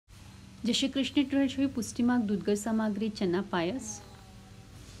Jai Shri Krishna. Today I'll show you Pustimarg Dudhghar samagri Chena Payas.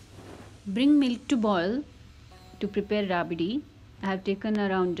 Bring milk to boil to prepare rabdi. I have taken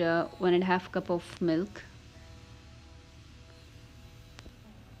around 1.5 cup of milk.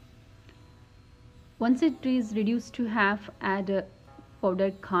 Once it is reduced to half, add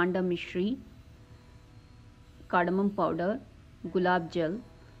powdered khanda mishri, cardamom powder, gulaab gel,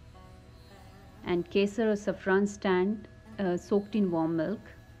 and kesar or saffron stand soaked in warm milk.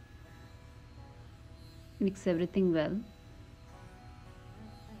 Mix everything well.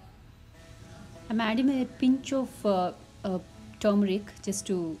 I'm adding a pinch of turmeric just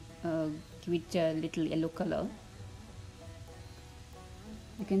to give it a little yellow color.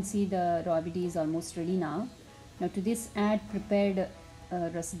 You can see the rabdi is almost ready now. Now to this add prepared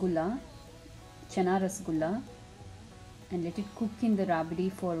rasgulla, Chena Rasgulla, and let it cook in the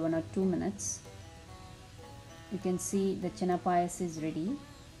rabdi for 1 or 2 minutes. You can see the Chena Payas is ready.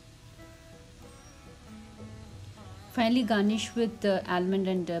 Finally garnish with almond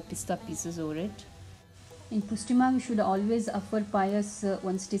and pista pieces over it. In Pustimarg, you should always offer payas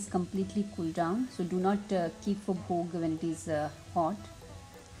once it is completely cooled down. So do not keep for bhog when it is hot.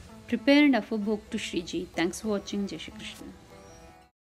 Prepare and offer bhog to Shreeji. Thanks for watching. Jai Shri Krishna.